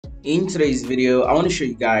In today's video, I want to show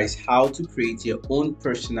you guys how to create your own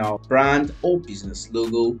personal brand or business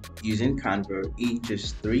logo using Canva in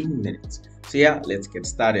just 3 minutes. So yeah, let's get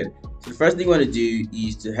started. So the first thing you want to do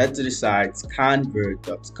is to head to the site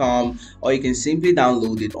canva.com, or you can simply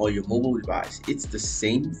download it on your mobile device. It's the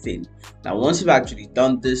same thing. Now once you've actually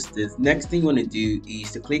done this, the next thing you want to do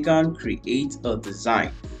is to click on create a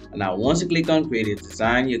design. And now once you click on create a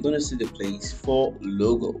design, you're going to see the place for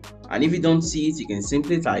logo, and if you don't see it, you can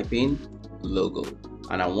simply type in logo.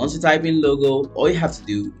 And now once you type in logo, all you have to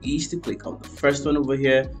do is to click on the first one over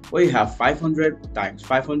here where you have 500 times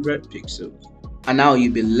 500 pixels. And now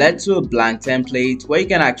you'll be led to a blank template where you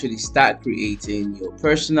can actually start creating your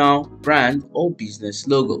personal brand or business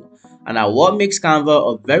logo. And now what makes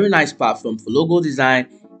Canva a very nice platform for logo design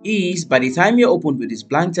is by the time you're open with this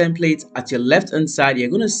blank template, at your left hand side you're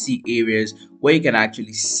going to see areas where you can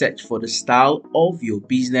actually search for the style of your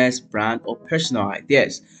business, brand or personal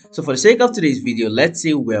ideas. So for the sake of today's video, let's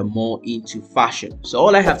say we're more into fashion. So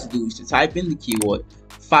all I have to do is to type in the keyword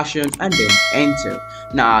fashion and then enter.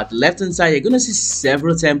 Now at the left hand side you're going to see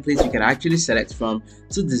several templates you can actually select from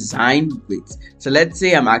to design with. So let's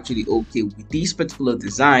say I'm actually okay with this particular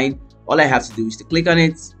design. All I have to do is to click on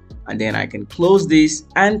it, and then I can close this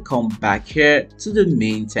and come back here to the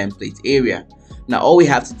main template area. Now all we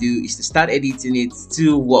have to do is to start editing it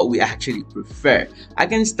to what we actually prefer. I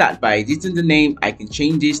can start by editing the name. I can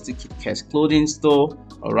change this to Kid Kes Clothing Store.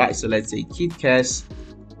 All right, so let's say Kid Kes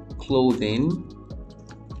Clothing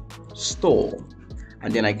Store,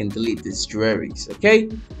 and then I can delete these jewelries. Okay,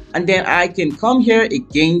 and then I can come here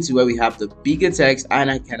again to where we have the bigger text,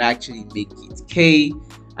 and I can actually make it K.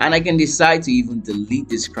 And I can decide to even delete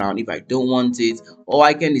this crown if I don't want it, or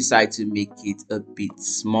I can decide to make it a bit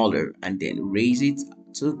smaller and then raise it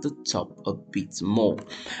to the top a bit more.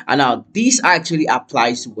 And now this actually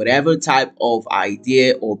applies to whatever type of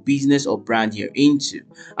idea or business or brand you're into.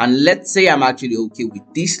 And let's say I'm actually okay with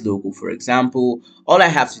this logo, for example. All I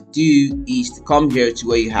have to do is to come here to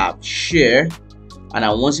where you have share, and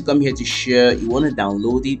now once you come here to share, you want to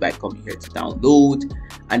download it by coming here to download.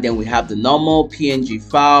 And then we have the normal PNG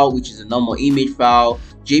file, which is a normal image file,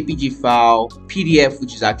 JPG file, PDF,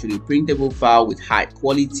 which is actually a printable file with high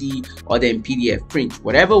quality, or then PDF print.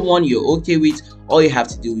 Whatever one you're okay with, all you have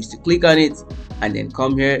to do is to click on it and then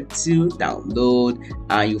come here to download,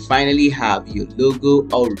 and you finally have your logo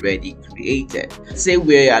already created. Say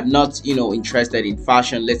we are not interested in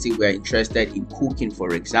fashion. Let's say we're interested in cooking,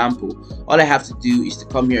 for example. All I have to do is to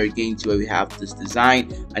come here again to where we have this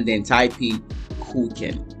design and then type in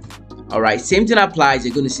cooking. All right, same thing applies.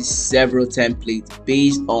 You're going to see several templates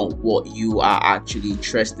based on what you are actually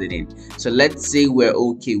interested in. So let's say we're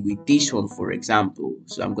okay with this one, for example.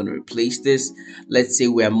 So I'm going to replace this. Let's say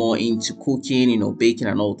we're more into cooking, baking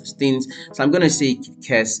and all those things. So I'm going to say Kid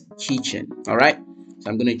Kes Kitchen. All right, so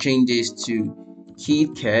I'm going to change this to Kid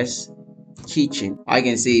Kes Kitchen. I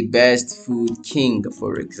can say Best Food King,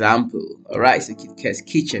 for example. All right, so Kid Kes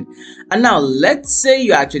Kitchen. And now let's say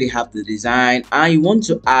you actually have the design and you want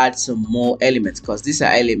to add some more elements, because these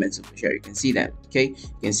are elements over here. You can see them. Okay,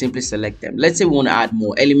 you can simply select them. Let's say we want to add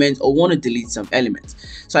more elements or want to delete some elements.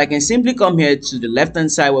 So I can simply come here to the left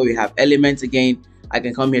hand side where we have elements again. I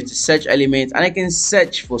can come here to search elements, and I can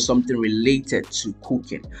search for something related to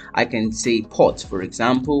cooking. I can say pot, for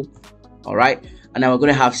example. All right, and now we're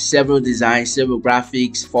going to have several designs, several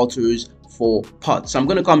graphics, photos for pots. So I'm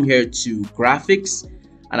going to come here to graphics,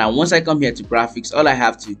 and now once I come here to graphics, all I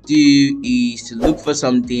have to do is to look for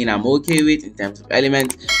something I'm okay with in terms of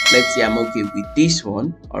elements. Let's say I'm okay with this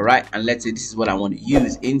one. All right, and let's say this is what I want to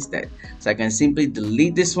use instead. So I can simply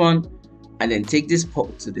delete this one and then take this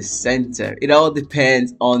pot to the center. It all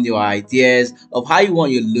depends on your ideas of how you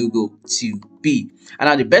want your logo to be. And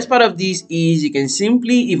now the best part of this is you can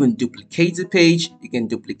simply even duplicate the page. You can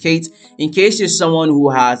duplicate in case you're someone who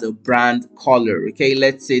has a brand color. Okay,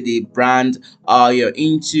 let's say the brand you're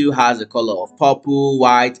into has a color of purple,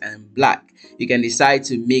 white and black. You can decide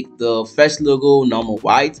to make the first logo normal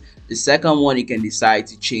white. The second one, you can decide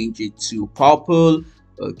to change it to purple.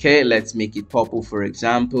 Okay, let's make it purple, for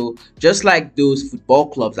example. Just like those football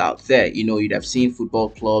clubs out there, you'd have seen football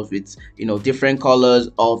clubs with different colors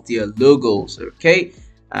of their logos. Okay,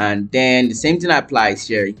 and then the same thing applies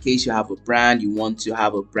here. In case you have a brand, you want to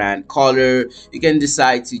have a brand color, you can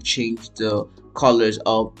decide to change the colors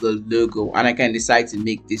of the logo, and I can decide to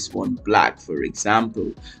make this one black, for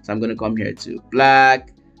example. So I'm going to come here to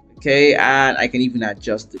black. Okay, and I can even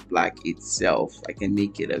adjust the black itself. I can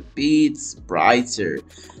make it a bit brighter,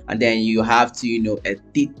 and then you have to,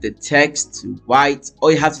 edit the text to white.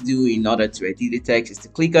 All you have to do in order to edit the text is to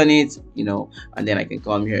click on it, and then I can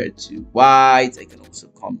come here to white. I can also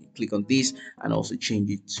click on this and also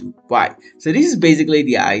change it to white. So this is basically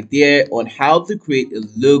the idea on how to create a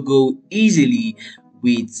logo easily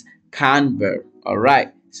with Canva. All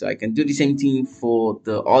right, so I can do the same thing for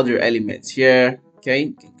the other elements here. Okay,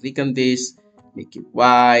 you can click on this, make it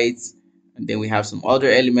white, and then we have some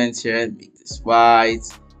other elements here. Make this white.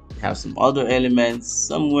 We have some other elements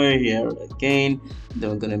somewhere here again.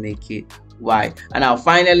 Then we're gonna make it white. And now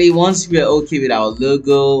finally, once we are okay with our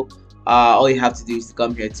logo, all you have to do is to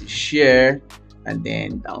come here to share and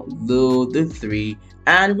then download the three,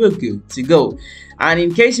 and we're good to go. And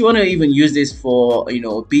in case you want to even use this for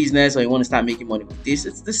a business, or you want to start making money with this,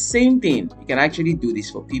 it's the same thing. You can actually do this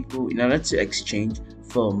for people in order to exchange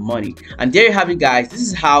for money. And there you have it, guys. This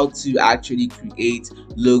is how to actually create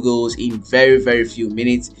logos in very few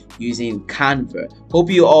minutes using Canva. Hope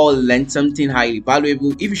you all learned something highly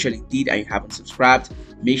valuable. If you surely did and you haven't subscribed,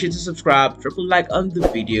 make sure to subscribe, drop a like on the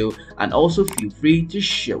video, and also feel free to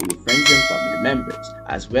share with your friends and family members,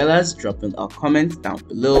 as well as dropping a comment down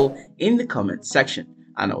below in the comment section.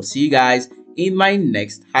 And I'll see you guys in my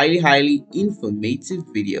next highly informative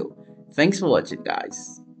video. Thanks for watching,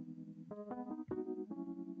 guys.